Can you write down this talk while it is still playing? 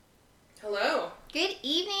Good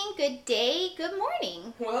evening, good day, good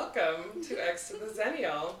morning. Welcome to X to the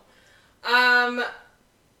Zennial. Hi,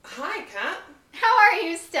 Kat. How are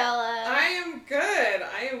you, Stella? I am good.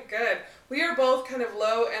 We are both kind of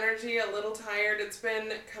low energy, a little tired. It's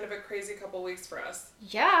been kind of a crazy couple weeks for us.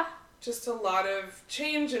 Yeah. Just a lot of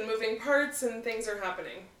change and moving parts and things are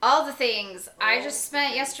happening. All the things. I just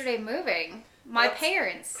spent yesterday moving my That's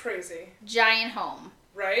parents' crazy. giant home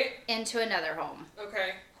Right? into another home.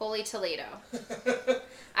 Okay. Holy Toledo.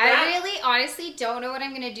 I really, honestly don't know what I'm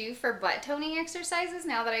going to do for butt toning exercises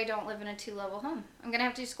now that I don't live in a 2-level home. I'm going to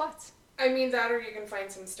have to do squats. I mean, that or you can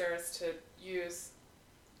find some stairs to use.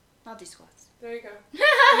 I'll do squats. There you go. Do you,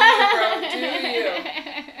 bro. Do you.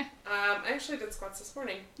 I actually did squats this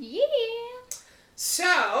morning. Yeah.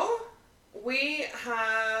 So, we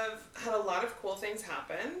have had a lot of cool things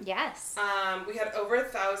happen. Yes. We had over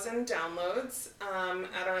 1,000 downloads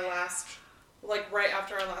at our last, right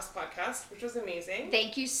after our last podcast, which was amazing.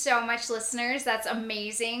 Thank you so much, listeners. That's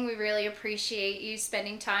amazing. We really appreciate you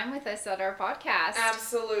spending time with us at our podcast.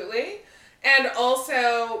 Absolutely. And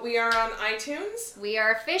also, we are on iTunes. We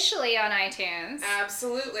are officially on iTunes.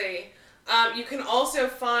 Absolutely. You can also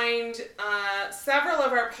find several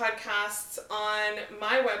of our podcasts on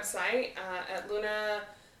my website at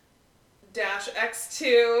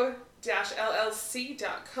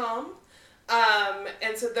luna-x2-llc.com.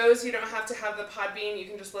 And so those, you don't have to have the Podbean, you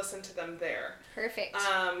can just listen to them there. Perfect.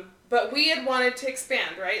 But we had wanted to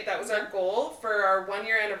expand, right? That was our goal for our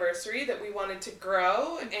 1-year anniversary, that we wanted to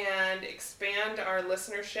grow and expand our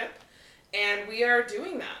listenership. And we are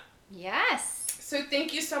doing that. Yes. So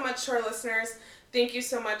thank you so much to our listeners. Thank you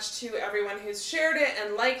so much to everyone who's shared it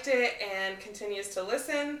and liked it and continues to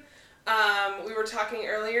listen. We were talking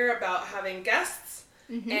earlier about having guests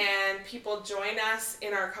and people join us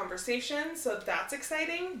in our conversation, so that's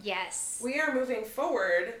exciting. Yes. We are moving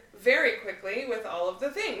forward very quickly with all of the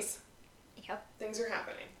things. Yep. Things are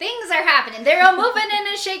happening. Things are happening. They're all moving and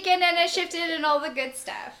a shaking and a shifting and all the good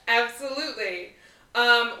stuff. Absolutely.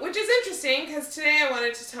 Which is interesting because today I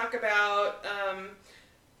wanted to talk about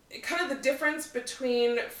kind of the difference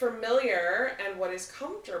between familiar and what is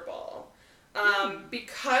comfortable.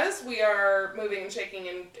 Because we are moving and shaking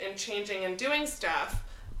and changing and doing stuff,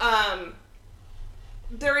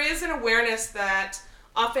 there is an awareness that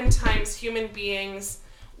oftentimes human beings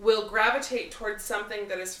will gravitate towards something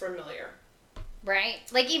that is familiar. Right?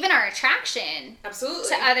 Like even our attraction Absolutely.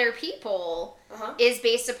 to other people is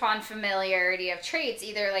based upon familiarity of traits,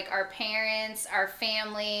 either like our parents, our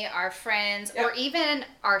family, our friends, or even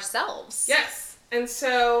ourselves. Yes. And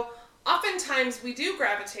so oftentimes we do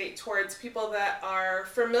gravitate towards people that are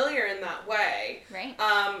familiar in that way. Right.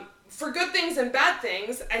 For good things and bad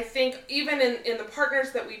things, I think even in the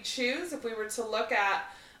partners that we choose, if we were to look at,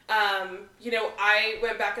 I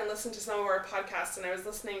went back and listened to some of our podcasts, and I was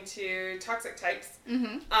listening to Toxic Types,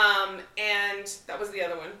 and that was the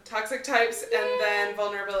other one, Toxic Types, and then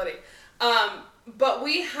Vulnerability. But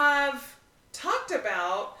we have talked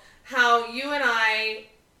about how you and I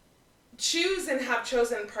choose and have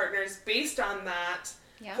chosen partners based on that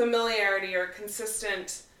familiarity or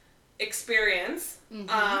consistent experience,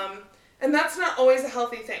 and that's not always a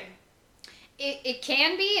healthy thing. It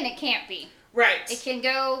can be and it can't be. Right. It can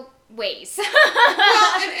go ways.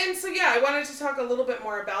 Well, and so, I wanted to talk a little bit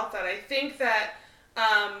more about that. I think that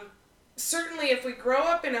certainly if we grow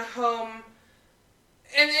up in a home,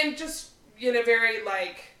 and just in a very,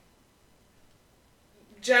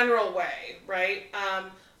 general way, right?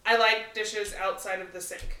 I like dishes outside of the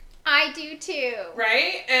sink. I do too.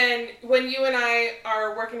 Right? And when you and I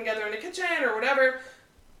are working together in the kitchen or whatever,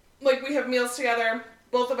 we have meals together,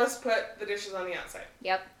 both of us put the dishes on the outside.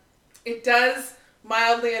 Yep. It does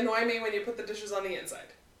mildly annoy me when you put the dishes on the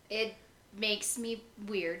inside. It makes me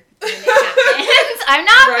weird when it happens. I'm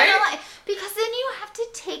not gonna lie. Because then you have to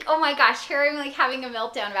take, oh my gosh, here I'm having a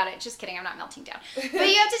meltdown about it. Just kidding, I'm not melting down. But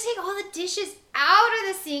you have to take all the dishes out of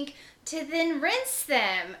the sink to then rinse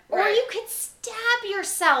them. Or you could stab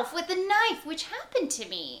yourself with a knife, which happened to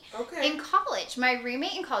me in college. My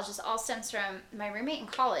roommate in college, this all stems from my roommate in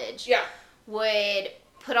college, would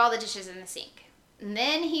put all the dishes in the sink. And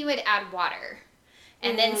then he would add water.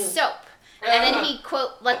 And then soap. And then he,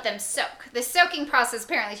 quote, let them soak. The soaking process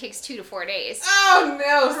apparently takes 2 to 4 days. Oh,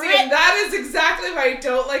 no. See, and that is exactly why I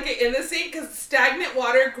don't like it in the sink, because stagnant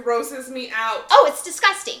water grosses me out. Oh, it's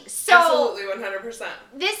disgusting. So absolutely, 100%.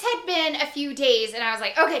 This had been a few days, and I was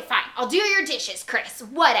like, okay, fine. I'll do your dishes, Chris.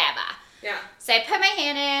 Whatever. Yeah. So I put my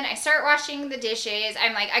hand in. I start washing the dishes.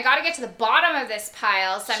 I'm like, I got to get to the bottom of this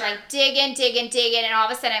pile. So I'm digging. And all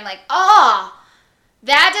of a sudden, I'm like, oh,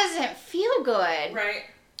 that doesn't feel good. Right.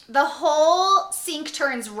 The whole sink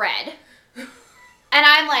turns red. And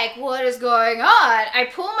I'm like, what is going on? I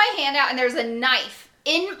pull my hand out and there's a knife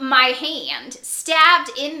in my hand, stabbed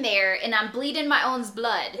in there, and I'm bleeding my own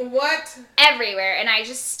blood. What? Everywhere. And I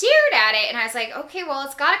just stared at it and I was like, okay, well,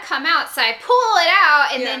 it's got to come out. So I pull it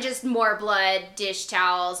out and then just more blood, dish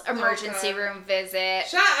towels, emergency room visit.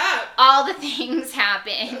 Shut up. All the things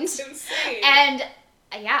happened. That's insane. And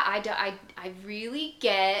yeah, I really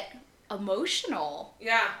get emotional.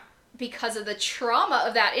 Yeah. Because of the trauma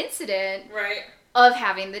of that incident. Right. Of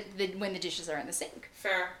having when the dishes are in the sink.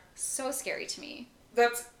 Fair. So scary to me.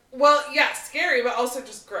 That's, well, yeah, scary, but also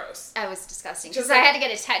just gross. It was disgusting. Because I had to get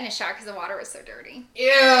a tetanus shot because the water was so dirty. Ew.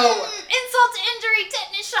 Insult to injury,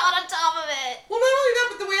 tetanus shot on top of it. Well, not only that,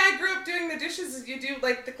 but the way I grew up doing the dishes is you do,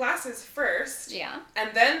 like, the glasses first. Yeah.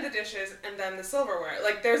 And then the dishes, and then the silverware.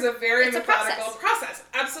 Like, there's a very methodical process.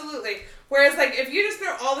 Absolutely. Whereas, like, if you just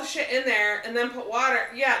throw all the shit in there and then put water,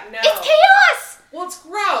 yeah, no. It's chaos! Well, it's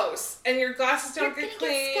gross. And your glasses don't get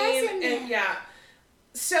clean. And yeah.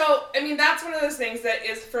 So, I mean, that's one of those things that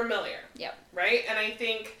is familiar. Yep. Right? And I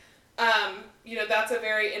think, you know, that's a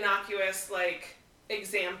very innocuous, like,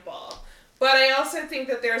 example. But I also think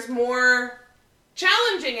that there's more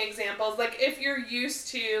challenging examples. Like, if you're used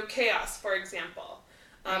to chaos, for example.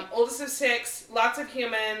 Oldest of 6, lots of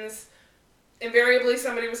humans. Invariably,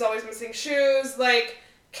 somebody was always missing shoes. Like,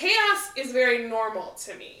 chaos is very normal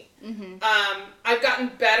to me. Mm-hmm. I've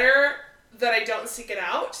gotten better that I don't seek it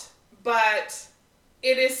out. But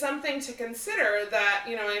it is something to consider that,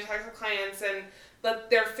 you know, when I talk to clients and that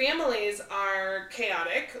their families are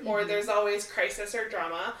chaotic or there's always crisis or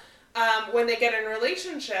drama, when they get in a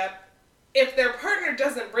relationship, if their partner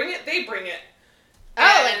doesn't bring it, they bring it.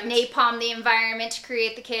 Oh, like napalm the environment to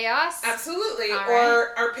create the chaos? Absolutely. All or right.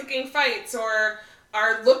 are picking fights or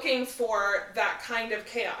are looking for that kind of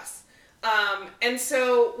chaos. And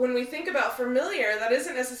so when we think about familiar, that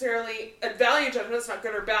isn't necessarily a value judgment. It's not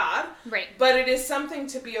good or bad. Right. But it is something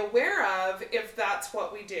to be aware of if that's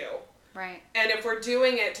what we do. Right. And if we're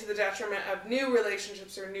doing it to the detriment of new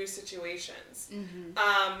relationships or new situations.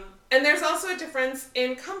 Mm-hmm. And there's also a difference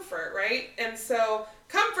in comfort, right? And so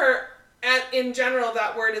comfort, in general,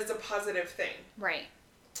 that word is a positive thing. Right.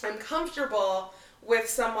 I'm comfortable with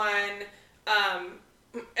someone,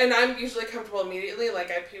 and I'm usually comfortable immediately,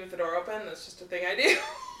 like I pee with the door open. That's just a thing I do.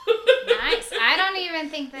 Nice. I don't even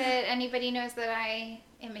think that anybody knows that I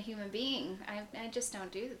am a human being. I just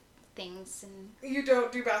don't do things. And You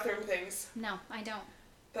don't do bathroom things. No, I don't.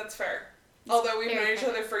 That's fair. Although we've known each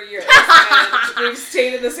other for years, and we've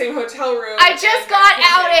stayed in the same hotel room. I just got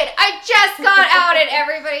outed.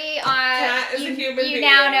 Everybody Kat is a human being. You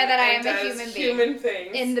now know that I am and a does human being. Human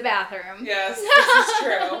things. In the bathroom. Yes, this is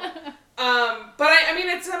true. But I mean,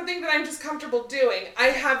 it's something that I'm just comfortable doing. I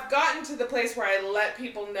have gotten to the place where I let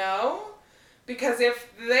people know, because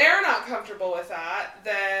if they're not comfortable with that,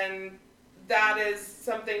 then that is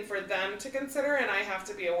something for them to consider, and I have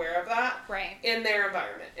to be aware of that in their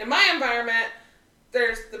environment. In my environment,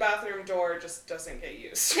 there's the bathroom door just doesn't get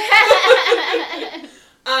used.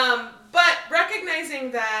 But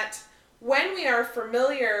recognizing that when we are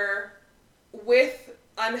familiar with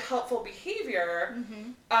unhelpful behavior,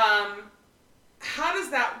 how does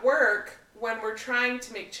that work when we're trying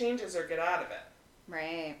to make changes or get out of it?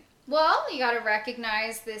 Right. Well, you got to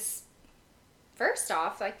recognize this. First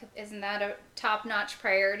off, like, isn't that a top-notch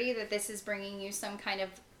priority, that this is bringing you some kind of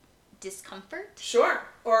discomfort? Sure.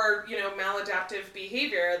 Or, you know, maladaptive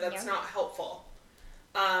behavior that's not helpful.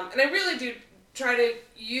 And I really do try to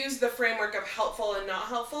use the framework of helpful and not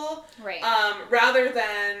helpful. Right. Rather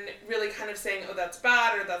than really kind of saying, oh, that's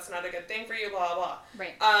bad, or that's not a good thing for you, blah, blah.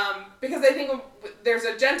 Right. Because I think there's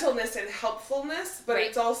a gentleness in helpfulness, but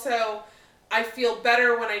it's also, I feel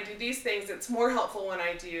better when I do these things. It's more helpful when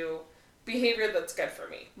I do behavior that's good for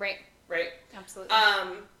me. Right. Right? Absolutely.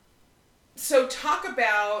 So talk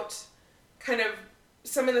about kind of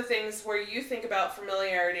some of the things where you think about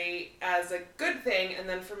familiarity as a good thing and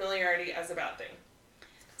then familiarity as a bad thing.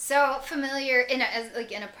 So familiar in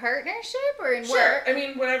a partnership or in work? Sure. I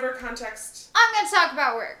mean, whatever context. I'm going to talk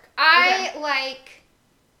about work. I like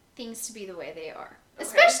things to be the way they are. Okay.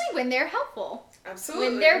 Especially when they're helpful. Absolutely.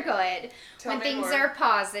 When they're good. Tell when things more. are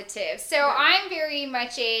positive. So I'm very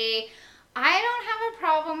much I don't have a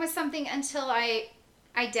problem with something until I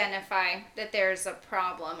identify that there's a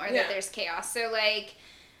problem or that there's chaos. So, like,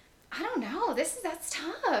 I don't know. That's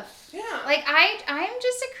tough. Yeah. Like, I'm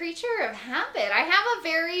just a creature of habit. I have a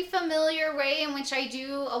very familiar way in which I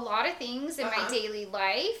do a lot of things in my daily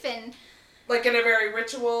life. And Like in a very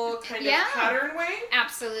ritual kind of pattern way?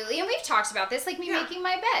 Absolutely. And we've talked about this, like me making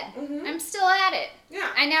my bed. Mm-hmm. I'm still at it. Yeah.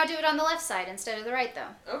 I now do it on the left side instead of the right,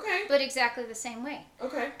 though. Okay. But exactly the same way.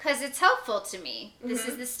 Okay. Because it's helpful to me. Mm-hmm. This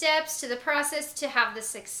is the steps to the process to have the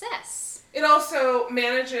success. It also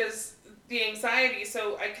manages the anxiety,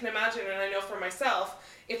 so I can imagine, and I know for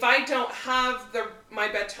myself, if I don't have my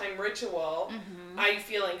bedtime ritual, I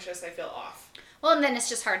feel anxious, I feel off. Well, and then it's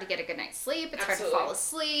just hard to get a good night's sleep. It's Absolutely. hard to fall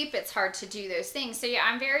asleep. It's hard to do those things. So yeah,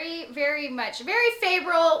 I'm very, very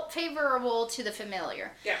favorable to the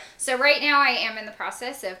familiar. Yeah. So right now I am in the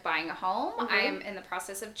process of buying a home. I am in the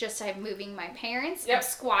process of I'm moving my parents. Yep. I'm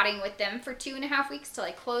squatting with them for 2.5 weeks till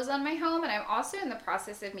I close on my home. And I'm also in the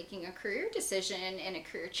process of making a career decision and a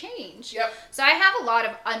career change. Yep. So I have a lot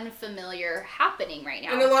of unfamiliar happening right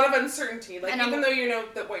now. And a lot of uncertainty. Like, even though you know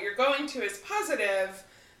that what you're going to is positive,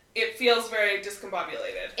 it feels very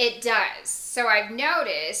discombobulated. It does. So I've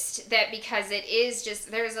noticed that because it is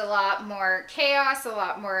just, there's a lot more chaos, a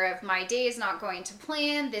lot more of my day is not going to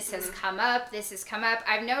plan. This has come up.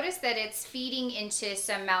 I've noticed that it's feeding into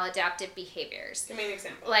some maladaptive behaviors. Give me an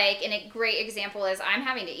example. Like, and a great example is I'm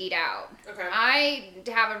having to eat out. Okay. I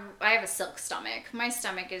have a silk stomach. My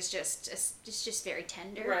stomach is just very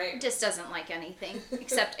tender. Right. It just doesn't like anything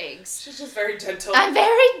except eggs. She's just very gentle. I'm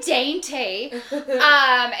very dainty.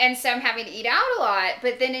 And so I'm having to eat out a lot,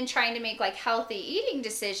 but then in trying to make like healthy eating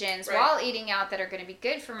decisions while eating out that are going to be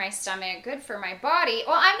good for my stomach, good for my body,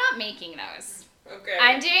 well, I'm not making those. Okay.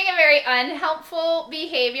 I'm doing a very unhelpful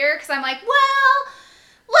behavior because I'm like, well,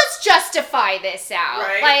 let's justify this out.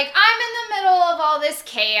 Right. Like, I'm in the middle of all this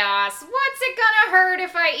chaos. What's it gonna hurt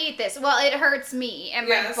if I eat this? Well, it hurts me and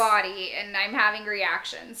my body, and I'm having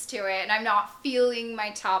reactions to it, and I'm not feeling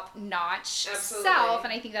my top-notch self.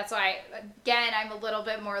 And I think that's why, again, I'm a little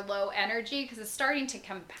bit more low energy because it's starting to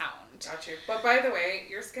compound. Got you. But by the way,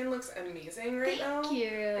 your skin looks amazing right now. Thank you.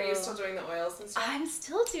 Are you still doing the oils and stuff? I'm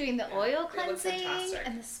still doing the oil cleansing fantastic.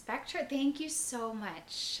 and the Spectra. Thank you so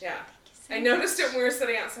much. Yeah. I noticed it when we were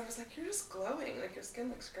sitting outside. I was like, you're just glowing. Like, your skin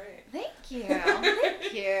looks great. Thank you.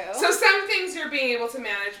 Thank you. So some things you're being able to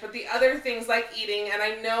manage, but the other things like eating, and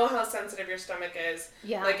I know how sensitive your stomach is.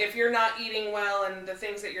 Yeah. Like, if you're not eating well and the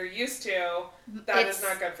things that you're used to, that is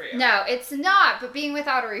not good for you. No, it's not. But being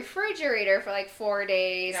without a refrigerator for like 4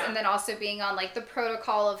 days, and then also being on like the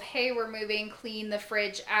protocol of, hey, we're moving, clean the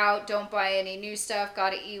fridge out, don't buy any new stuff,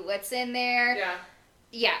 gotta eat what's in there. Yeah.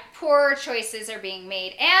 Yeah, poor choices are being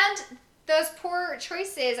made. And those poor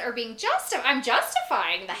choices are being I'm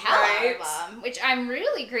justifying the hell out of them, which I'm been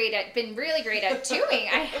really great at doing.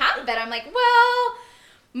 I have been. I'm like, well,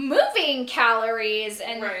 moving calories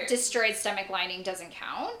and destroyed stomach lining doesn't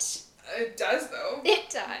count. It does, though. It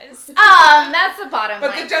does. That's the bottom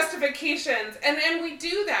line. But the justifications, and we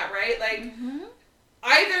do that, right? Like,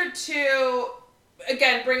 either to,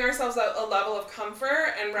 again, bring ourselves a level of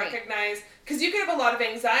comfort and recognize, because you can have a lot of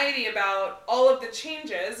anxiety about all of the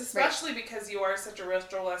changes, especially because you are such a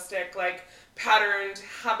ritualistic, like, patterned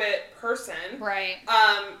habit person. Right.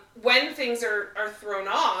 When things are thrown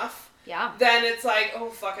off, then it's like, oh,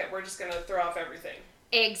 fuck it, we're just going to throw off everything.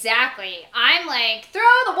 Exactly. I'm like, throw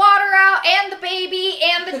the water out and the baby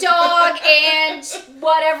and the dog and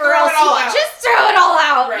whatever else you want. Just throw it all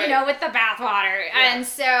out, with the bathwater. Yeah. And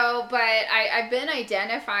so, but I've been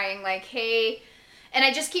identifying like, hey, and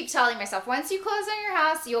I just keep telling myself, once you close on your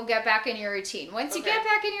house, you'll get back in your routine. Once you get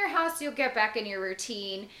back in your house, you'll get back in your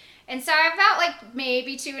routine. And so I've got like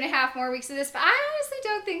maybe 2.5 more weeks of this, but I honestly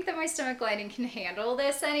don't think that my stomach lining can handle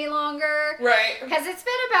this any longer. Right. Because it's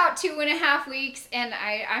been about 2.5 weeks and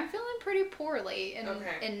I'm feeling pretty poorly and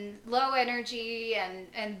in low energy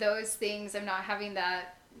and those things. I'm not having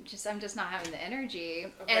that. I'm just not having the energy.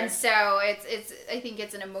 Okay. And so I think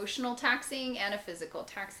it's an emotional taxing and a physical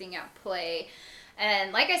taxing at play.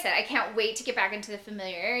 And like I said, I can't wait to get back into the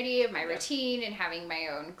familiarity of my routine and having my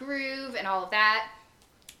own groove and all of that.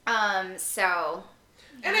 And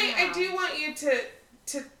I do want you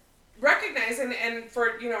to recognize and for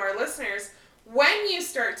our listeners, when you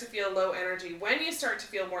start to feel low energy, when you start to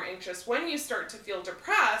feel more anxious, when you start to feel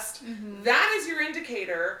depressed, that is your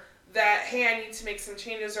indicator that, hey, I need to make some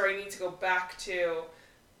changes or I need to go back to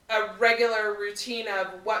a regular routine of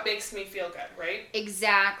what makes me feel good, right?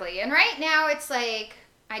 Exactly. And right now it's like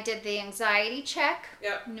I did the anxiety check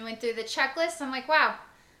and went through the checklist. I'm like, wow,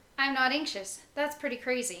 I'm not anxious. That's pretty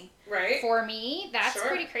crazy. Right. For me, that's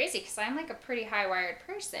pretty crazy because I'm like a pretty high-wired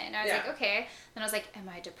person. I was like, okay. Then I was like, am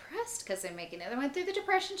I depressed because I'm making it? I went through the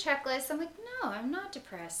depression checklist. I'm like, no, I'm not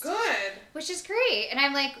depressed. Good. Which is great. And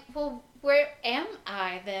I'm like, well, where am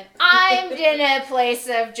I then? I'm in a place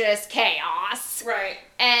of just chaos. Right.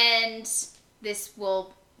 And this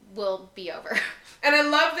will will be over. And I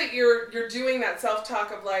love that you're doing that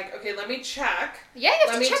self-talk of like, okay, let me check. Yeah,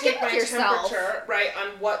 you have to check in with yourself. Temperature, right,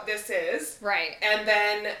 on what this is. Right. And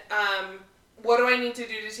then what do I need to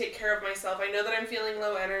do to take care of myself? I know that I'm feeling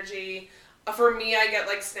low energy. For me, I get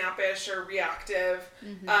like snappish or reactive.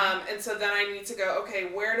 Mm-hmm. And so then I need to go, okay,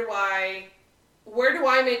 where do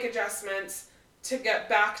I make adjustments to get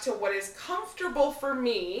back to what is comfortable for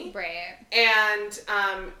me? Right.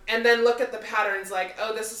 And then look at the patterns like,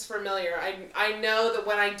 oh, this is familiar. I know that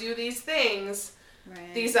when I do these things,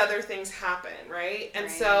 right, these other things happen, right? And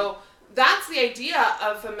so that's the idea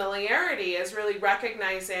of familiarity, is really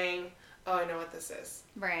recognizing, oh, I know what this is.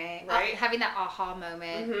 Right. Having that aha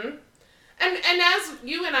moment. Mm-hmm. And as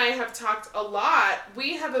you and I have talked a lot,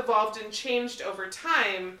 we have evolved and changed over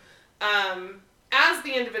time, as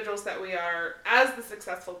the individuals that we are, as the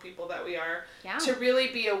successful people that we are, to really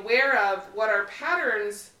be aware of what our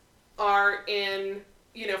patterns are in,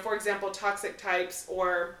 for example, toxic types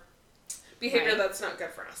or behavior that's not good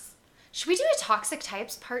for us. Should we do a toxic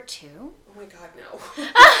types part 2? Oh my God, no.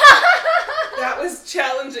 That was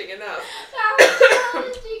challenging enough.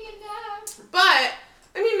 But,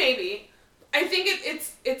 I mean, maybe. I think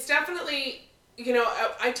it's definitely,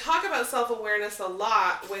 I talk about self-awareness a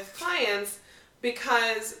lot with clients,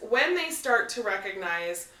 because when they start to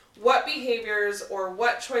recognize what behaviors or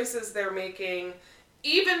what choices they're making,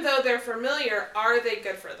 even though they're familiar, are they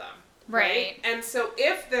good for them? Right? And so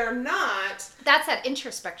if they're not... That's that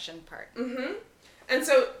introspection part. Mm-hmm. And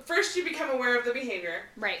so first you become aware of the behavior.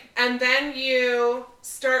 Right. And then you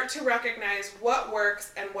start to recognize what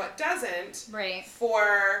works and what doesn't. Right.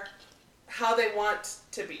 For how they want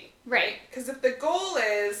to be. Right. Because if the goal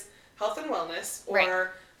is health and wellness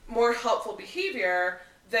or more helpful behavior,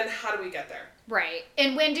 then how do we get there? Right.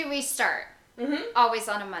 And when do we start? Mm-hmm. Always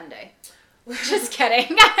on a Monday. Just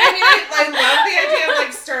kidding. I love the idea of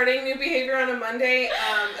like starting new behavior on a Monday,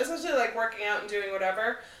 especially like working out and doing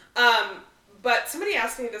whatever. But somebody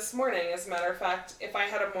asked me this morning, as a matter of fact, if I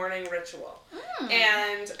had a morning ritual.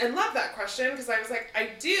 And love that question, because I was like, I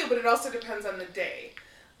do, but it also depends on the day.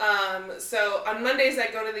 So on Mondays I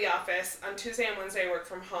go to the office. On Tuesday and Wednesday I work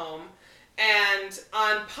from home. And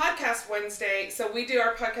on podcast Wednesday, so we do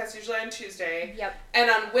our podcast usually on Tuesday. Yep. And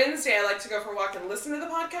on Wednesday, I like to go for a walk and listen to the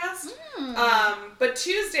podcast. But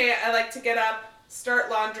Tuesday, I like to get up, start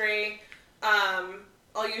laundry.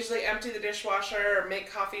 I'll usually empty the dishwasher or make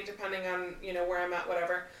coffee, depending on, where I'm at,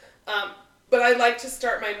 whatever. But I like to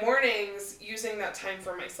start my mornings using that time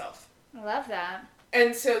for myself. I love that.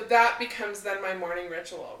 And so that becomes then my morning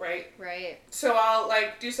ritual, right? Right. So I'll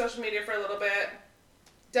do social media for a little bit.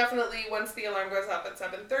 Definitely once the alarm goes up at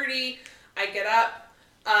 7:30, I get up,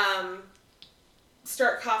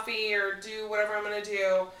 start coffee or do whatever I'm going to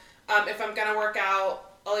do. If I'm going to work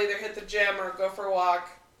out, I'll either hit the gym or go for a walk.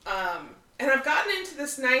 And I've gotten into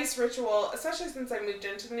this nice ritual, especially since I moved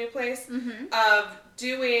into the new place, of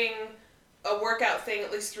doing a workout thing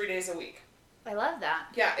at least 3 days a week. I love that.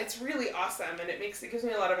 Yeah, it's really awesome, and it gives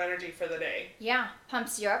me a lot of energy for the day. Yeah,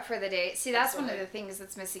 pumps you up for the day. See, that's one of the things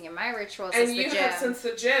that's missing in my rituals. And you have since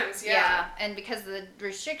the gyms, yeah, and because of the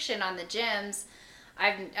restriction on the gyms,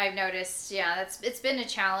 I've noticed, it's been a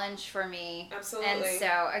challenge for me. Absolutely. And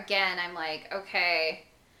so again, I'm like, okay,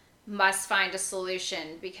 must find a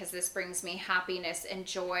solution, because this brings me happiness and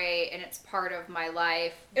joy, and it's part of my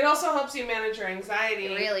life. It also helps you manage your anxiety.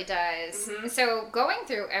 It really does. Mm-hmm. So going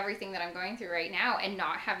through everything that I'm going through right now and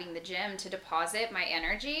not having the gym to deposit my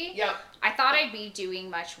energy, I thought I'd be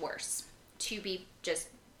doing much worse, to be just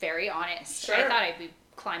very honest. Sure. I thought I'd be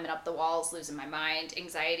climbing up the walls, losing my mind,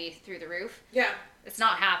 anxiety through the roof. Yeah. It's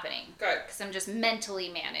not happening. Good. Because I'm just mentally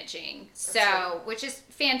managing. So, which is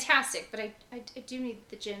fantastic, but I do need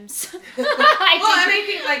the gyms.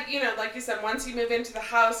 I think, like you said, once you move into the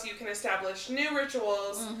house, you can establish new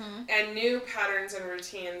rituals and new patterns and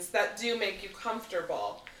routines that do make you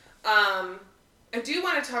comfortable. I do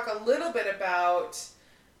want to talk a little bit about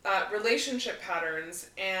relationship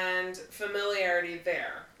patterns and familiarity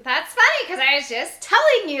there. That's funny, because I was just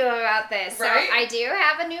telling you about this. Right? So I do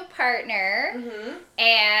have a new partner,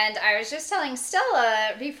 and I was just telling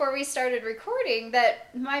Stella before we started recording that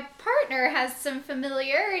my partner has some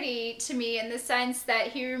familiarity to me in the sense that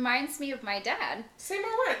he reminds me of my dad. Say more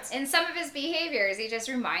words. In some of his behaviors, he just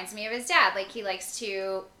reminds me of his dad. Like, he likes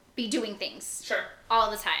to be doing things. Sure. all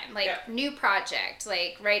the time. Like, new project.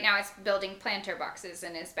 Like, right now it's building planter boxes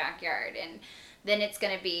in his backyard, and then it's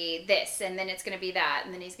going to be this, and then it's going to be that,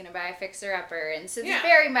 and then he's going to buy a fixer-upper. And so it's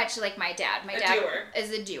very much like my dad. My dad is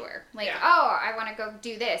a doer. Like, oh, I want to go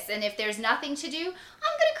do this. And if there's nothing to do, I'm going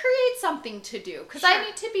to create something to do, because I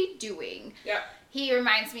need to be doing. Yeah. He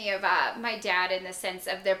reminds me of my dad in the sense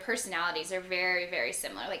of their personalities are very, very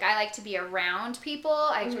similar. Like, I like to be around people.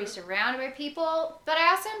 I like to be surrounded by people. But I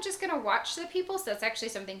also am just going to watch the people. So that's actually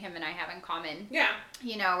something him and I have in common. Yeah.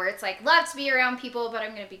 You know, where it's like, love to be around people, but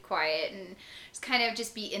I'm going to be quiet and just kind of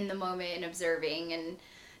just be in the moment and observing and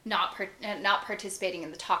not participating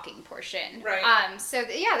in the talking portion. Right. So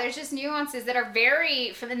there's just nuances that are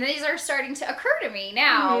very, and these are starting to occur to me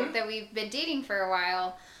now that we've been dating for a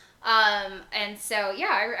while. And so,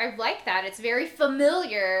 I like that. It's very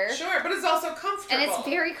familiar. Sure, but it's also comfortable. And it's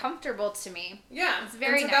very comfortable to me. Yeah. It's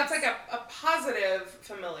very nice. That's like a positive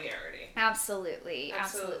familiarity. Absolutely.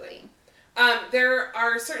 There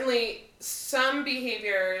are certainly some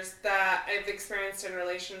behaviors that I've experienced in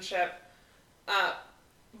relationship,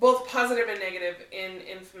 both positive and negative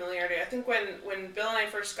in familiarity. I think when Bill and I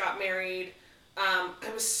first got married,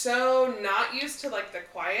 I was so not used to like the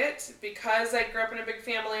quiet because I grew up in a big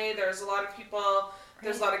family. There's a lot of people.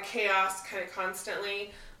 There's a lot of chaos kind of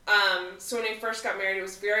constantly. So when I first got married, it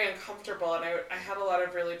was very uncomfortable, and I had a lot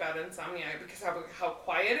of really bad insomnia because of how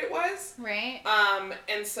quiet it was. Right.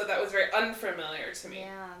 And so that was very unfamiliar to me.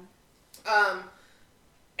 Yeah.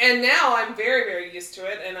 And now I'm very, very used to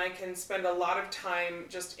it, and I can spend a lot of time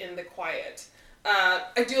just in the quiet.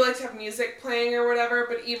 I do like to have music playing or whatever,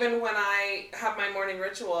 but even when I have my morning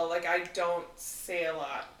ritual, like, I don't say a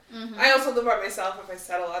lot. Mm-hmm. I also live by myself. If I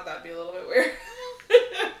said a lot, that'd be a little bit weird.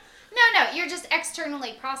 No, you're just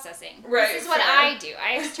externally processing. Right. This is what I do.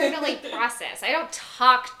 I externally process. I don't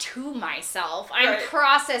talk to myself. I'm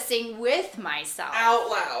processing with myself. Out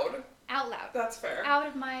loud. That's fair.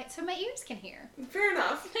 So my ears can hear. Fair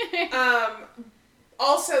enough.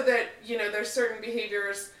 Also that, there's certain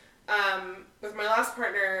behaviors with my last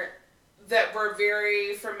partner that were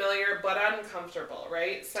very familiar but uncomfortable,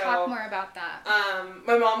 right? So talk more about that.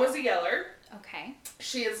 My mom was a yeller. Okay.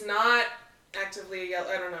 She is not actively a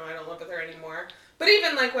yeller. I don't know. I don't live with her anymore. But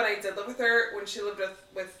even like when I did live with her, when she lived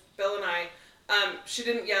with Bill and I, she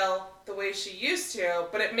didn't yell the way she used to,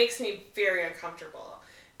 but it makes me very uncomfortable.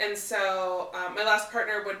 And so my last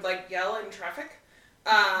partner would like yell in traffic.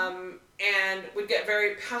 And would get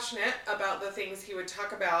very passionate about the things he would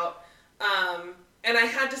talk about. And I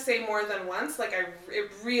had to say more than once, like,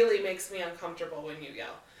 it really makes me uncomfortable when you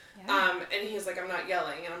yell. Yeah. And he's like, I'm not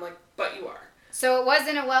yelling. And I'm like, but you are. So it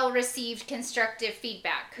wasn't a well-received constructive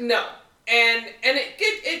feedback. No. And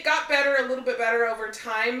it got better, a little bit better over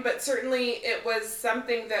time, but certainly it was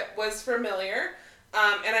something that was familiar.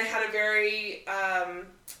 And I had a very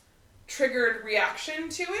triggered reaction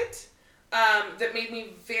to it. That made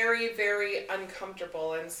me very, very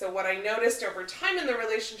uncomfortable. And so what I noticed over time in the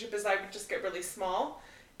relationship is I would just get really small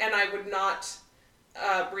and I would not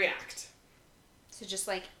react. So just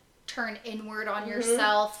like turn inward on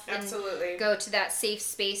yourself and absolutely go to that safe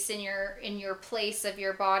space in your place of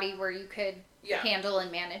your body where you could handle and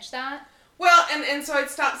manage that. Well, and so I'd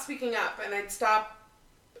stop speaking up and I'd stop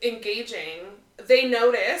engaging. They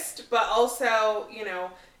noticed, but also,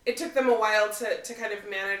 it took them a while to kind of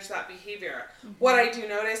manage that behavior. Mm-hmm. What I do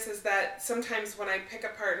notice is that sometimes when I pick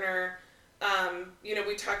a partner,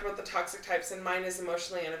 we talked about the toxic types and mine is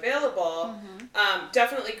emotionally unavailable. Mm-hmm.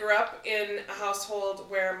 Definitely grew up in a household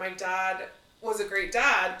where my dad was a great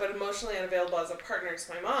dad, but emotionally unavailable as a partner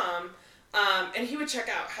to my mom. And he would check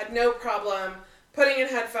out, had no problem putting in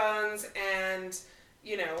headphones and,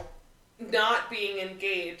 not being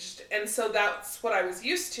engaged. And so that's what I was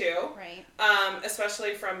used to. Right.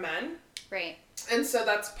 Especially from men. Right. And so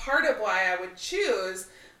that's part of why I would choose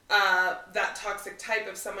that toxic type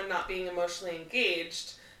of someone not being emotionally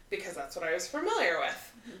engaged, because that's what I was familiar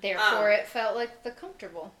with. Therefore, it felt like the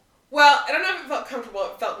comfortable. Well, I don't know if it felt comfortable,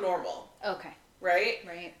 it felt normal. Okay. Right?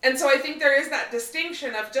 Right. And so I think there is that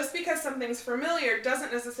distinction of just because something's familiar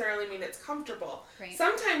doesn't necessarily mean it's comfortable. Right.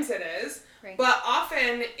 Sometimes it is, right. But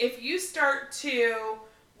often if you start to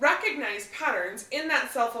recognize patterns in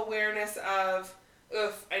that self-awareness of,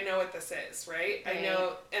 oof, I know what this is, right? I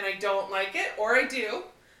know, and I don't like it, or I do.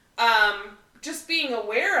 Just being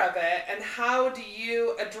aware of it and how do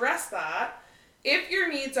you address that. If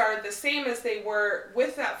your needs are the same as they were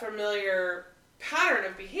with that familiar pattern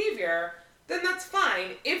of behavior, then that's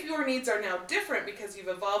fine. If your needs are now different because you've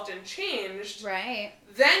evolved and changed, right,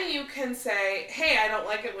 then you can say, hey, I don't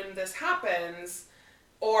like it when this happens,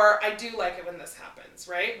 or I do like it when this happens,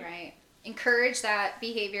 right? Right. encourage that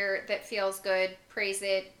behavior that feels good, praise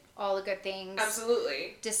it, all the good things.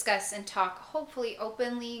 Absolutely. Discuss and talk, hopefully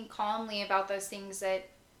openly and calmly about those things that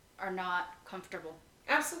are not comfortable.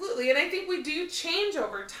 Absolutely. And I think we do change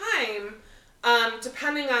over time,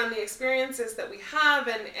 depending on the experiences that we have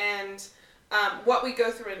and what we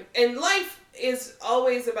go through. And life is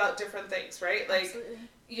always about different things, right? Like, Absolutely.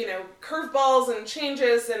 you know, curveballs and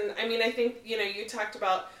changes. And I mean, I think, you know, you talked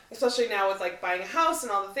about, especially now with like buying a house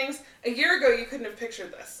and all the things, a year ago you couldn't have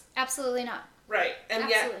pictured this. Absolutely not. Right. And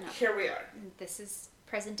Absolutely yet not. here we are. This is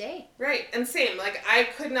present day. Right. And same, like I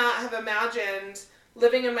could not have imagined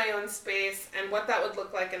living in my own space and what that would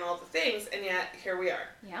look like and all the things, and yet here we are.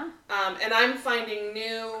 Yeah. And I'm finding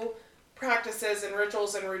new practices and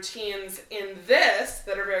rituals and routines in this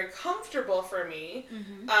that are very comfortable for me.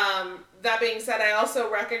 Mm-hmm. That being said, I also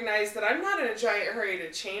recognize that I'm not in a giant hurry to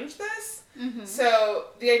change this. Mm-hmm. So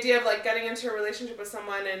the idea of like getting into a relationship with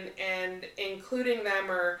someone and including them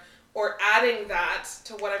or adding that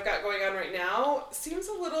to what I've got going on right now seems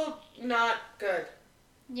a little not good.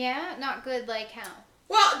 Yeah, not good like how?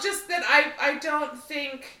 Well, just that I don't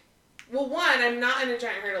think, well, one, I'm not in a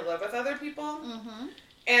giant hurry to live with other people. Mm-hmm.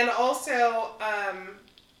 And also,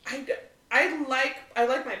 I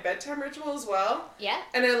like my bedtime ritual as well. Yeah.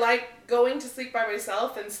 And I like going to sleep by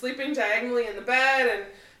myself and sleeping diagonally in the bed and,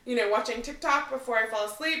 you know, watching TikTok before I fall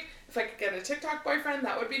asleep. If I could get a TikTok boyfriend,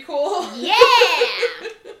 that would be cool. Yeah!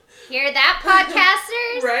 Hear that,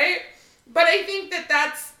 podcasters? Right? But I think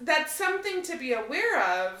that's something to be aware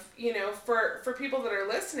of, you know, for people that are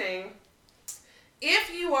listening.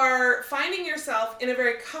 If you are finding yourself in a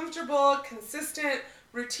very comfortable, consistent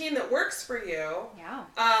routine that works for you, Yeah.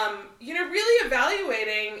 you know, really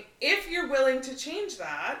evaluating if you're willing to change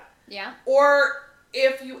that. Yeah. Or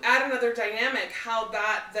if you add another dynamic, how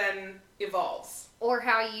that then evolves. Or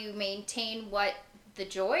how you maintain what the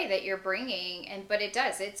joy that you're bringing, but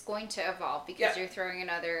it's going to evolve because Yep. you're throwing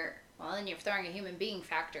another, well, and you're throwing a human being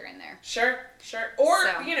factor in there. Sure. Or,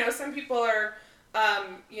 So. you know, some people are,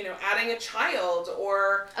 you know, adding a child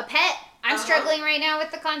or... A pet. I'm Uh-huh. struggling right now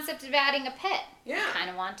with the concept of adding a pet. Yeah. I kind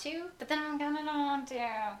of want to, but then I'm kind of don't want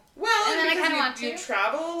to. Well, And then I because kinda want you to.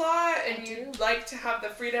 travel a lot and I you do. like to have the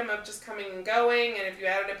freedom of just coming and going, and if you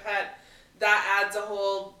added a pet, that adds a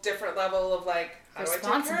whole different level of like, how do I take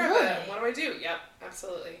care of it? Responsibility. What do I do? Yep,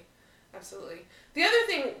 absolutely. Absolutely. The other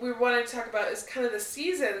thing we wanted to talk about is kind of the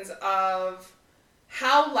seasons of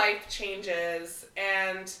how life changes,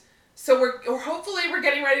 and so we're hopefully we're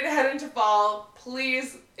getting ready to head into fall.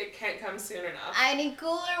 Please, it can't come soon enough. I need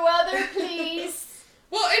cooler weather, please.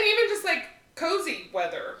 Well, and even just like cozy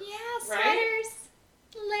weather. Yeah, Right?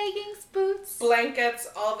 sweaters, leggings, boots. Blankets,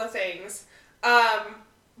 all the things.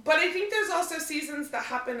 But I think there's also seasons that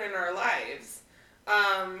happen in our lives.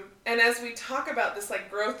 And as we talk about this like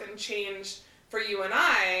growth and change for you and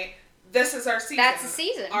I, this is our season. That's the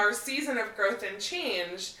season. Our season of growth and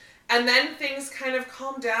change. And then things kind of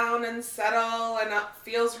calm down and settle and it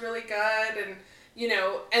feels really good and, you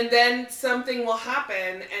know, and then something will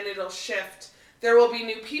happen and it'll shift. There will be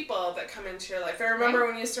new people that come into your life. I remember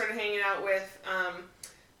when you started hanging out with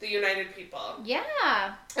the United people.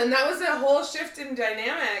 Yeah. And that was a whole shift in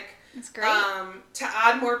dynamic. It's great. To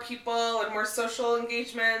add more people and more social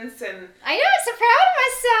engagements. And I know, I'm so proud of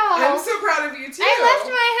myself. I'm so proud of you too. I left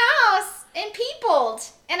my house and peopled,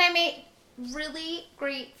 and I made really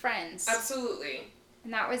great friends. Absolutely.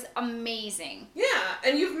 And that was amazing. Yeah,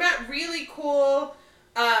 and you've met really cool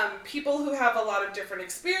people who have a lot of different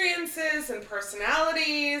experiences and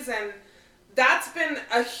personalities, and that's been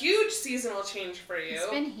a huge seasonal change for you. It's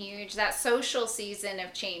been huge. That social season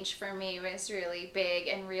of change for me was really big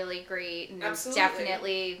and really great, and Absolutely.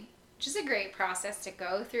 definitely just a great process to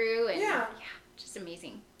go through, and Yeah. just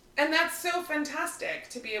amazing. And that's so fantastic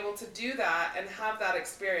to be able to do that and have that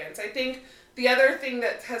experience. I think the other thing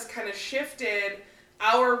that has kind of shifted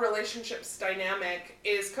our relationships dynamic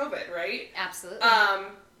is COVID, right? Absolutely.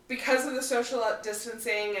 Because of the social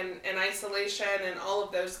distancing and isolation and all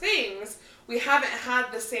of those things, we haven't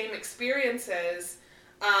had the same experiences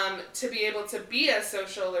to be able to be as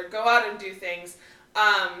social or go out and do things.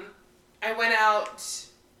 I went out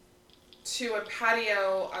to a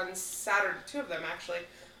patio on Saturday, 2 of them actually,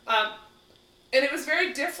 and it was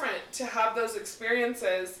very different to have those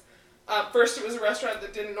experiences. First, it was a restaurant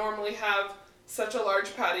that didn't normally have such a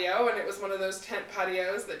large patio, and it was one of those tent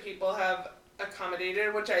patios that people have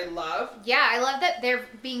accommodated, which I love. Yeah, I love that they're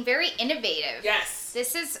being very innovative. Yes.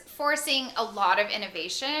 This is forcing a lot of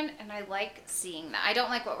innovation, and I like seeing that. I don't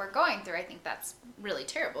like what we're going through. I think that's really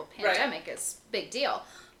terrible. Pandemic is a big deal.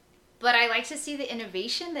 But I like to see the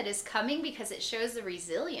innovation that is coming because it shows the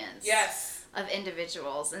resilience. Yes. of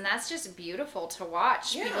individuals, and that's just beautiful to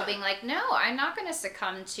watch. Yeah. People being like, no, I'm not going to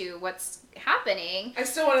succumb to what's happening. I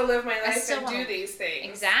still want to live my life and do these things.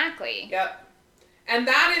 Exactly. Yep. And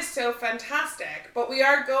that is so fantastic. But we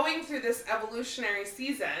are going through this evolutionary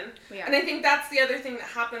season. We are. And I think that's the other thing that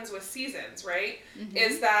happens with seasons, right? Mm-hmm.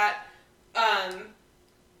 Is that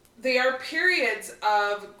they are periods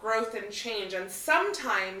of growth and change. And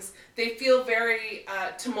sometimes they feel very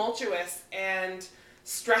tumultuous and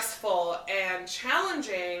stressful and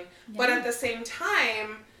challenging. Yeah. But at the same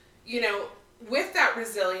time, you know, with that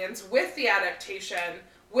resilience, with the adaptation,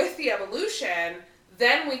 with the evolution,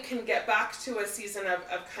 then we can get back to a season of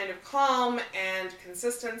kind of calm and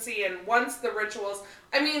consistency. And once the rituals,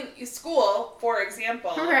 I mean, school, for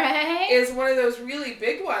example, right. is one of those really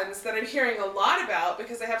big ones that I'm hearing a lot about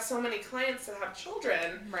because I have so many clients that have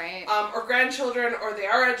children, right. Or grandchildren, or they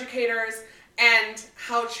are educators, and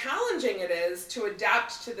how challenging it is to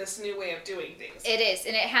adapt to this new way of doing things. It is,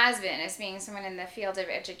 and it has been. As being someone in the field of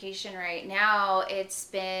education right now, it's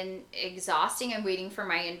been exhausting. I'm waiting for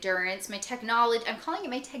my endurance, my technology. I'm calling it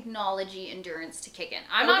my technology endurance to kick in.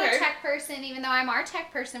 I'm not a tech person, even though I'm our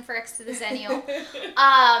tech person for X to the Zennial.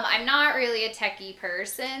 I'm not really a techie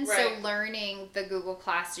person, so learning the Google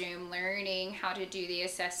Classroom, learning how to do the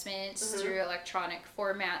assessments through electronic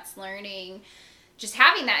formats, learning... just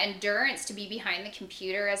having that endurance to be behind the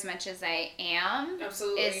computer as much as I am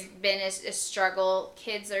Absolutely. Has been a struggle.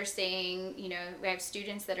 Kids are saying, you know, we have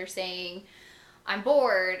students that are saying, I'm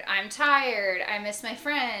bored, I'm tired, I miss my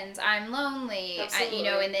friends, I'm lonely, you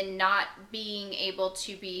know, and then not being able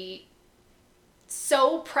to be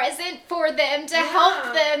so present for them to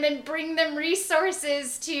help them and bring them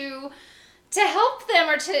resources to help them,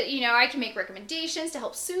 or to, you know, I can make recommendations to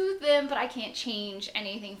help soothe them, but I can't change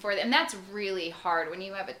anything for them. And that's really hard when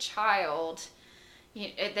you have a child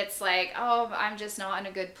that's like, oh, I'm just not in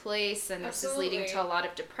a good place, and this is leading to a lot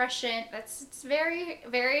of depression. It's very,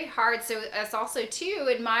 very hard. So it's also, too,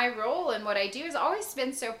 in my role and what I do has always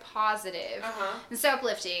been so positive and so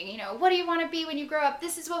uplifting. You know, what do you want to be when you grow up?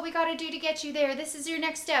 This is what we got to do to get you there. This is your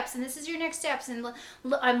next steps, and this is your next steps. And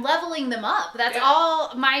I'm leveling them up. That's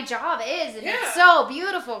all my job is. And it's so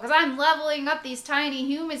beautiful because I'm leveling up these tiny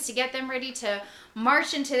humans to get them ready to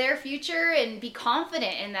march into their future and be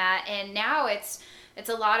confident in that. And now it's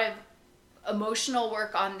a lot of emotional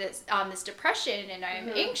work on this depression, and I'm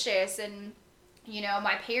anxious, and you know,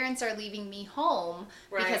 my parents are leaving me home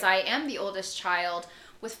because I am the oldest child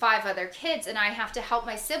with 5 other kids, and I have to help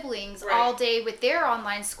my siblings all day with their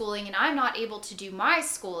online schooling, and I'm not able to do my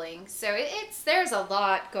schooling. So there's a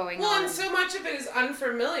lot going on. Well, and so much of it is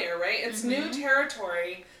unfamiliar, right? It's new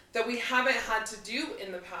territory that we haven't had to do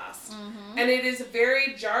in the past. And it is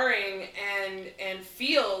very jarring and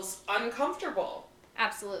feels uncomfortable.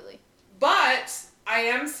 Absolutely. But I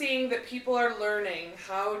am seeing that people are learning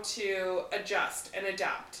how to adjust and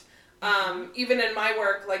adapt. Even in my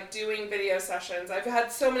work, like doing video sessions, I've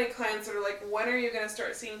had so many clients that are like, when are you going to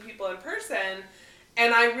start seeing people in person?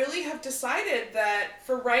 And I really have decided that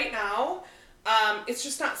for right now, it's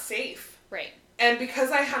just not safe. Right. And because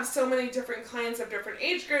I have so many different clients of different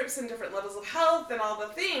age groups and different levels of health and all the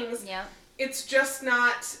things, it's just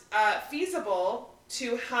not feasible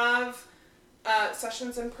to have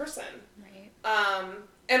sessions in person. Right.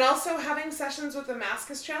 And also having sessions with a mask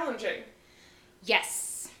is challenging.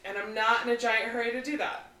 Yes. And I'm not in a giant hurry to do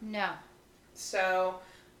that. No. So,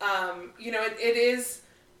 you know, it is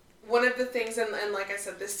one of the things, and like I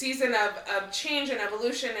said, the season of change and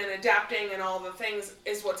evolution and adapting and all the things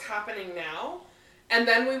is what's happening now. And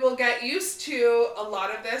then we will get used to a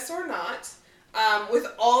lot of this or not, with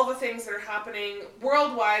all the things that are happening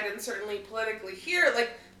worldwide and certainly politically here.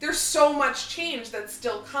 Like, there's so much change that's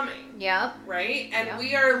still coming. Yep. Right? And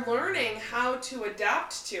we are learning how to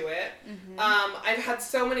adapt to it. I've had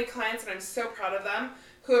so many clients, and I'm so proud of them,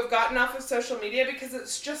 who have gotten off of social media because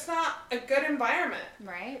it's just not a good environment.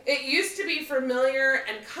 Right. It used to be familiar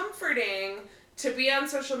and comforting to be on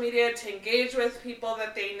social media, to engage with people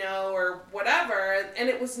that they know or whatever, and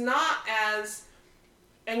it was not as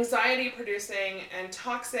anxiety producing and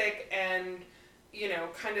toxic and, you know,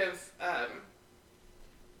 kind of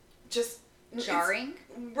just jarring.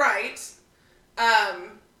 Right.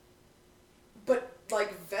 But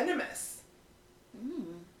like venomous.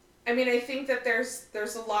 I mean, I think that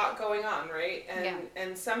there's a lot going on, right?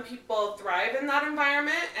 And some people thrive in that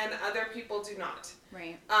environment and other people do not.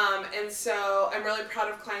 Right. And so I'm really proud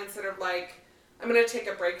of clients that are like, I'm going to take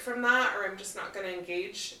a break from that, or I'm just not going to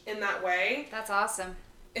engage in that way. That's awesome.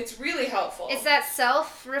 It's really helpful. It's that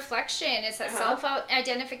self-reflection. It's that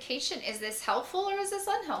self-identification. Is this helpful or is this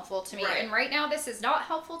unhelpful to me? Right. And right now this is not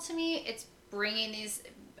helpful to me. It's bringing these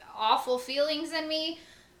awful feelings in me,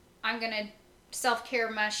 I'm going to self-care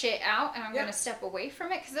my shit out, and I'm going to step away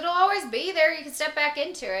from it, because it'll always be there. You can step back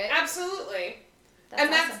into it. Absolutely. That's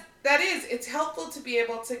awesome. It's helpful to be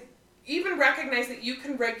able to even recognize that you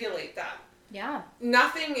can regulate that. Yeah.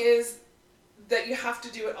 Nothing is that you have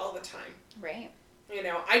to do it all the time. Right. You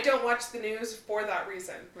know, I don't watch the news for that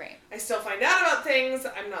reason. Right. I still find out about things.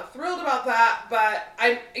 I'm not thrilled about that, but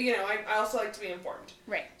I also like to be informed.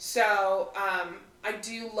 Right. So, I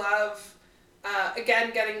do love,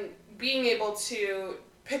 again, being able to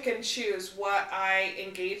pick and choose what I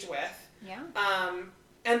engage with. Yeah.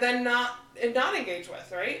 And then not engage with,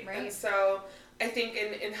 right? Right. And so I think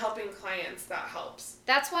in helping clients, that helps.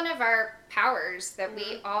 That's one of our powers that Mm-hmm.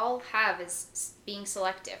 we all have, is being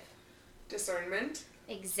selective. Discernment.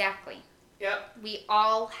 Exactly. Yep. We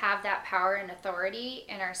all have that power and authority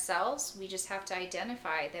in ourselves. We just have to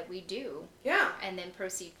identify that we do. Yeah. And then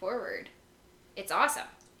proceed forward. It's awesome.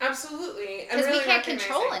 Absolutely. Because we can't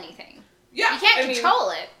control anything. Yeah. You can't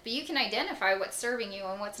control it, but you can identify what's serving you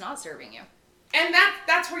and what's not serving you. And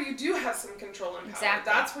that's where you do have some control and power.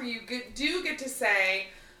 Exactly. That's where you do get to say,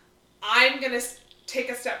 I'm going to take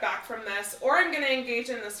a step back from this, or I'm going to engage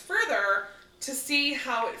in this further to see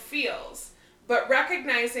how it feels. But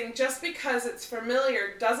recognizing just because it's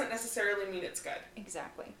familiar doesn't necessarily mean it's good.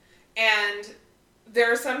 Exactly. And there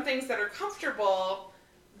are some things that are comfortable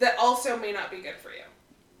that also may not be good for you.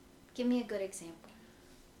 Give me a good example.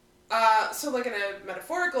 So like in a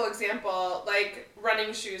metaphorical example, like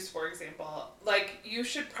running shoes, for example, like you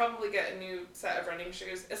should probably get a new set of running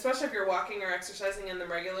shoes, especially if you're walking or exercising in them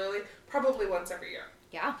regularly, probably once every year.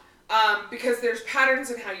 Yeah. Because there's patterns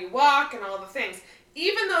in how you walk and all the things.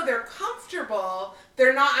 Even though they're comfortable,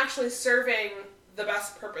 they're not actually serving the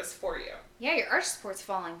best purpose for you. Yeah, your arch support's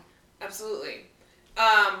falling. Absolutely.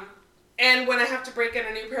 And when I have to break in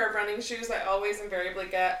a new pair of running shoes, I always invariably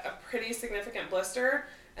get a pretty significant blister,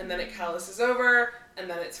 and then it calluses over, and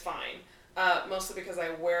then it's fine. Mostly because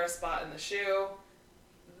I wear a spot in the shoe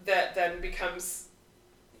that then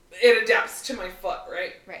it adapts to my foot,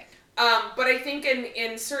 right? Right. But I think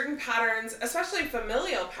in certain patterns, especially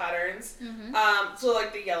familial patterns, so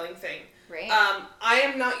like the yelling thing, Right. I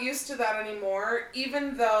am not used to that anymore,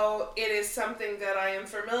 even though it is something that I am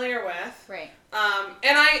familiar with. Right.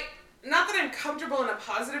 And not that I'm comfortable in a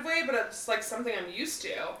positive way, but it's like something I'm used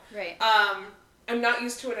to. Right. I'm not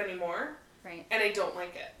used to it anymore. Right. And I don't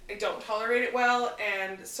like it. I don't tolerate it well,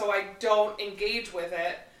 and so I don't engage with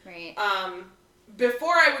it. Right.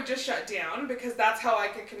 Before I would just shut down because that's how I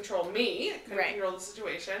could control me, control the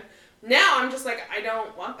situation. Now I'm just like, I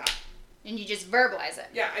don't want that. And you just verbalize it.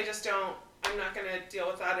 Yeah, I just don't. I'm not going to deal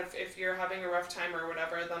with that. If you're having a rough time or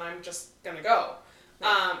whatever, then I'm just going to go.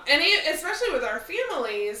 Right. And especially with our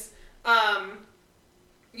families,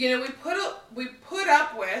 we put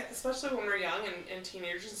up with, especially when we're young and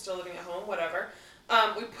teenagers and still living at home, whatever,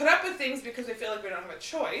 we put up with things because we feel like we don't have a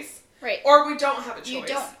choice. Right. Or we don't have a choice. You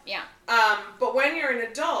don't, yeah. But when you're an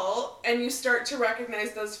adult and you start to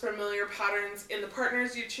recognize those familiar patterns in the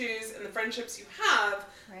partners you choose and the friendships you have,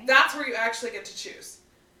 Right. that's where you actually get to choose.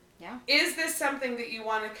 Yeah. Is this something that you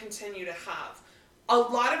want to continue to have? A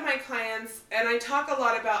lot of my clients, and I talk a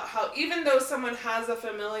lot about how even though someone has a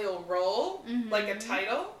familial role, like a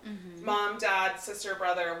title, mom, dad, sister,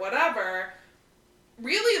 brother, whatever,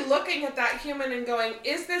 really looking at that human and going,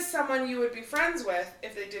 is this someone you would be friends with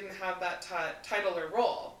if they didn't have that title or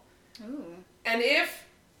role? Ooh. And if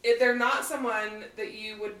they're not someone that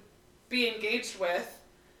you would be engaged with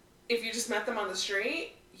if you just met them on the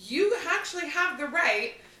street, you actually have the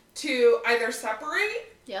right to either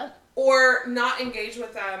separate Yep. or not engage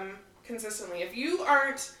with them consistently. If you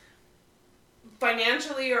aren't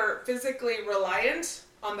financially or physically reliant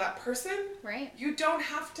on that person, Right. you don't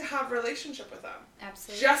have to have a relationship with them.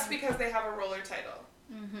 Absolutely. Just because they have a role or title.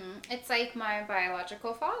 It's like my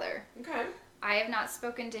biological father. Okay. I have not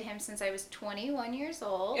spoken to him since I was 21 years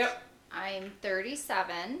old. Yep. I'm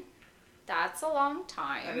 37. That's a long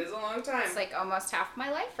time. That is a long time. It's like almost half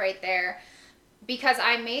my life right there. Because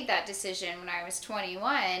I made that decision when I was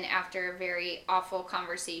 21 after a very awful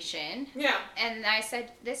conversation. Yeah. And I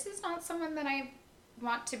said, this is not someone that I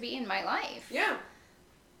want to be in my life. Yeah.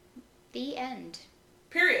 The end.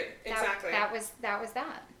 Period. Exactly. That was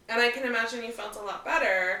that. And I can imagine you felt a lot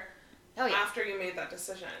better Oh, yeah. after you made that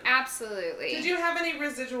decision. Absolutely. Did you have any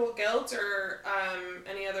residual guilt or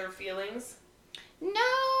any other feelings? No,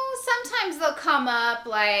 sometimes they'll come up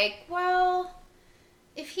like, well,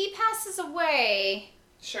 if he passes away,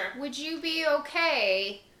 Sure. would you be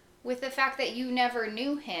okay with the fact that you never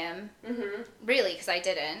knew him? Mm-hmm. Really, because I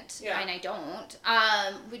didn't, Yeah. and I don't.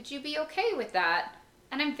 Would you be okay with that?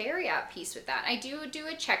 And I'm very at peace with that. I do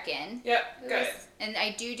a check-in. Yep, good. And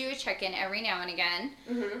I do a check-in every now and again.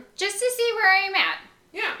 Mm-hmm. Just to see where I'm at.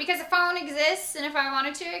 Yeah. Because the phone exists, and if I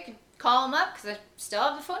wanted to, I could call him up, because I still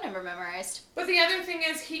have the phone number memorized. But the other thing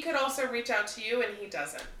is, he could also reach out to you, and he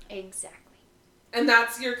doesn't. Exactly. And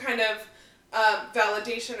that's your kind of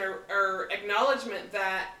validation or acknowledgement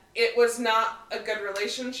that it was not a good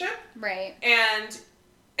relationship. Right. And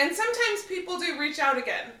sometimes people do reach out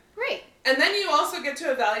again. Right. And then you also get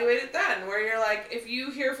to evaluate it then, where you're like, if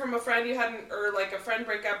you hear from a friend you hadn't, or like a friend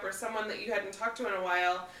breakup or someone that you hadn't talked to in a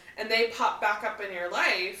while, and they pop back up in your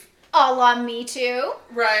life. A la me too.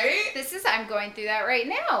 Right. I'm going through that right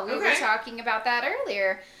now. We were talking about that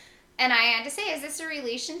earlier. And I had to say, is this a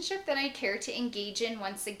relationship that I care to engage in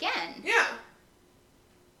once again? Yeah.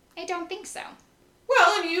 I don't think so.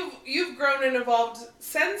 Well, and you've grown and evolved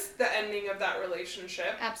since the ending of that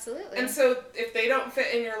relationship. Absolutely. And so if they don't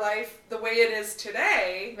fit in your life the way it is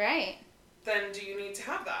today, right, then do you need to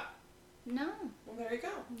have that? No. Well, there you go.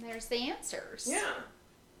 There's the answers. Yeah.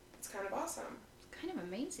 It's kind of awesome. It's kind of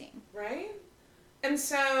amazing. Right? And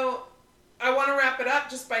so I want to wrap it up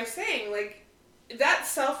just by saying, like, that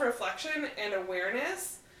self-reflection and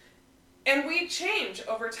awareness, and we change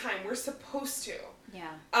over time. We're supposed to.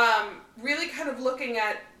 Yeah. Really kind of looking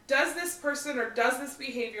at, does this person or does this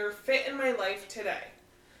behavior fit in my life today?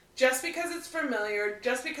 Just because it's familiar,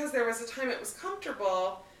 just because there was a time it was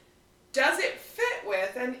comfortable, does it fit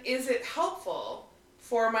with and is it helpful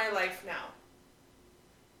for my life now?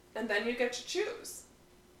 And then you get to choose.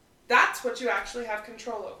 That's what you actually have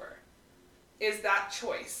control over, is that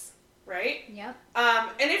choice, right? Yep.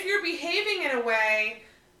 And if you're behaving in a way,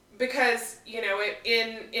 because, you know,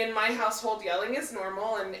 in my household, yelling is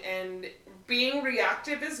normal and being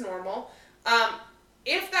reactive is normal.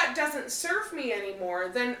 If that doesn't serve me anymore,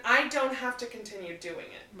 then I don't have to continue doing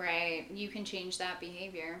it. Right. You can change that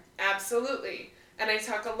behavior. Absolutely. And I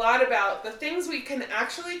talk a lot about the things we can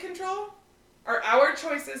actually control are our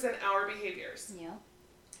choices and our behaviors. Yeah.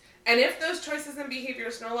 And if those choices and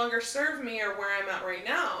behaviors no longer serve me or where I'm at right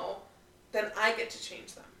now, then I get to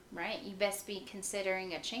change them. Right. You best be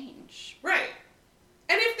considering a change. Right.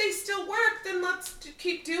 And if they still work, then let's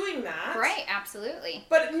keep doing that. Right. Absolutely.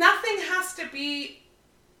 But nothing has to be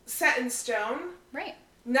set in stone. Right.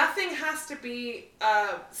 Nothing has to be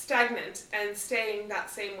stagnant and staying that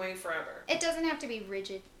same way forever. It doesn't have to be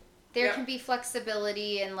rigid. There can be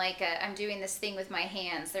flexibility and I'm doing this thing with my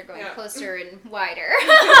hands. They're going closer and wider.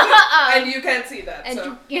 And you can't see that.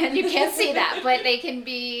 And you can't see that, but they can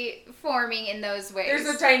be forming in those ways.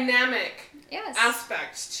 There's a dynamic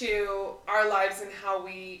aspect to our lives and how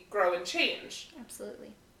we grow and change.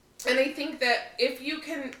 Absolutely. And I think that if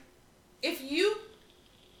you,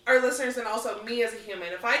 our listeners and also me as a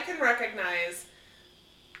human, if I can recognize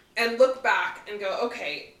and look back and go,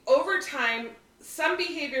 okay, over time, some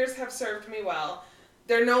behaviors have served me well.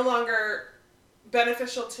 They're no longer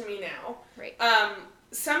beneficial to me now. Right.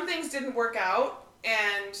 Some things didn't work out,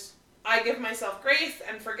 and I give myself grace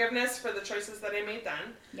and forgiveness for the choices that I made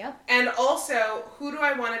then. Yep. And also, who do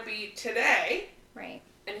I want to be today? Right.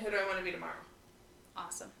 And who do I want to be tomorrow?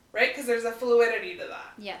 Awesome. Right? Because there's a fluidity to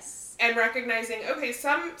that. Yes. And recognizing, okay,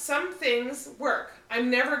 some things work. I'm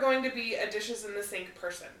never going to be a dishes in the sink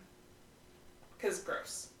person. Because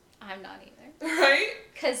gross. I'm not either. Right?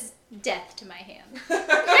 Because death to my hand.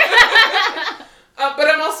 But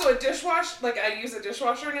I'm also a dishwasher. Like, I use a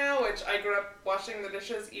dishwasher now, which I grew up washing the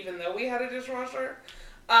dishes even though we had a dishwasher.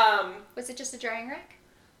 Was it just a drying rack?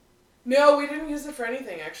 No, we didn't use it for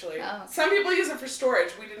anything, actually. Oh, okay. Some people use it for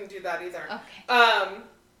storage. We didn't do that either. Okay.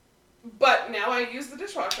 But now I use the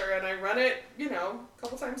dishwasher, and I run it, a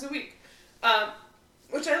couple times a week.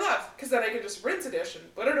 Which I love, because then I can just rinse a dish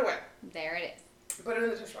and put it away. There it is. Put it in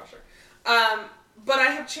the dishwasher. But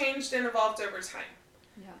I have changed and evolved over time.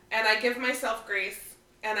 Yeah. And I give myself grace,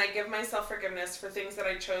 and I give myself forgiveness for things that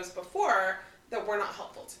I chose before that were not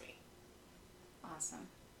helpful to me. Awesome.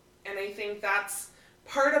 And I think that's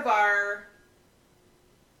part of our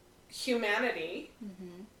humanity,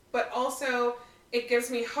 but also it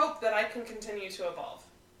gives me hope that I can continue to evolve.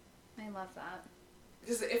 I love that.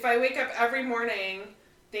 Because if I wake up every morning,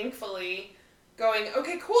 thankfully, going,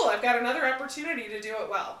 okay, cool, I've got another opportunity to do it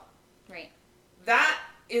well. Right. That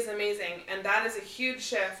is amazing, and that is a huge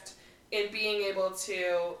shift in being able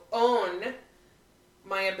to own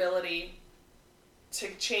my ability to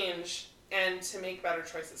change and to make better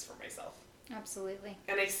choices for myself. Absolutely.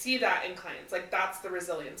 And I see that in clients. Like, that's the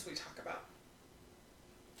resilience we talk about.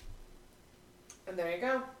 And there you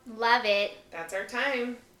go. Love it. That's our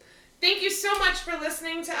time. Thank you so much for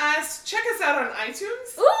listening to us. Check us out on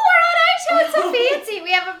iTunes. Ooh, we're on show it so fancy.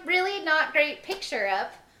 We have a really not great picture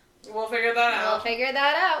up. We'll figure that out. We'll figure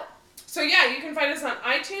that out. So yeah, you can find us on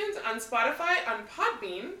iTunes, on Spotify, on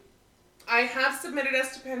Podbean. I have submitted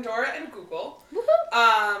us to Pandora and Google.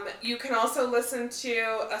 Woohoo! You can also listen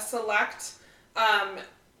to a select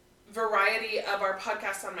variety of our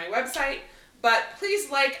podcasts on my website. But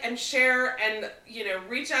please like and share and,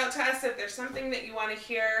 reach out to us if there's something that you want to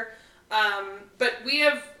hear. But we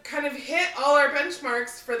have kind of hit all our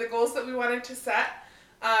benchmarks for the goals that we wanted to set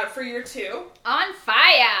for year 2. On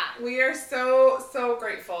fire! We are so, so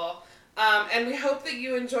grateful. And we hope that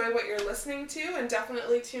you enjoy what you're listening to and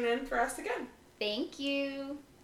definitely tune in for us again. Thank you.